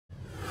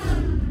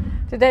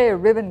Today, a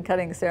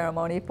ribbon-cutting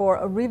ceremony for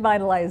a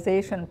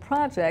revitalization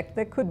project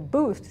that could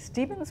boost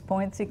Stevens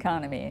Point's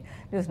economy.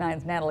 News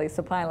 9's Natalie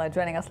Sapila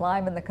joining us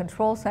live in the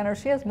control center.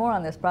 She has more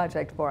on this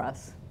project for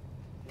us.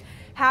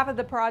 Half of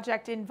the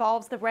project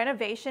involves the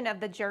renovation of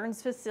the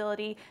Journs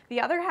facility.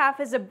 The other half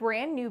is a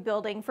brand new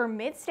building for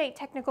Mid-State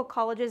Technical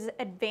College's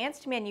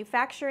Advanced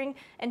Manufacturing,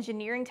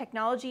 Engineering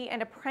Technology,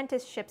 and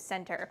Apprenticeship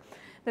Center.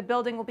 The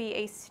building will be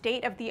a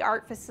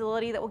state-of-the-art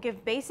facility that will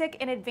give basic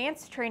and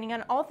advanced training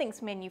on all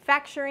things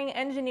manufacturing,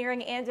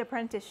 engineering, and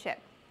apprenticeship.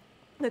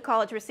 The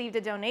college received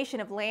a donation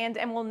of land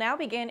and will now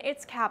begin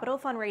its capital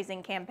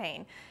fundraising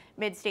campaign.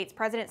 Mid-State's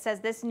president says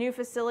this new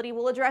facility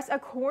will address a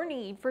core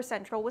need for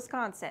central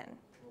Wisconsin.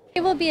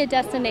 It will be a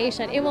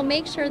destination. It will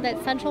make sure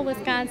that central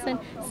Wisconsin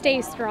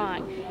stays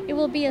strong. It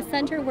will be a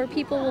center where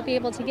people will be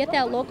able to get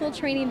that local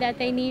training that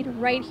they need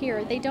right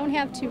here. They don't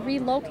have to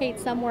relocate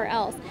somewhere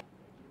else.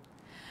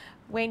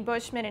 Wayne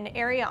Bushman, an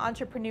area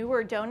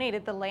entrepreneur,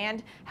 donated the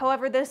land.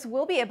 However, this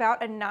will be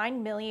about a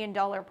 $9 million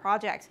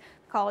project.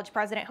 The college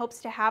president hopes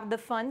to have the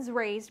funds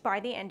raised by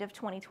the end of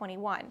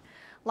 2021.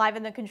 Live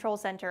in the control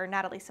center,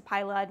 Natalie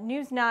Sapila,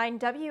 News 9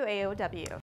 WAOW.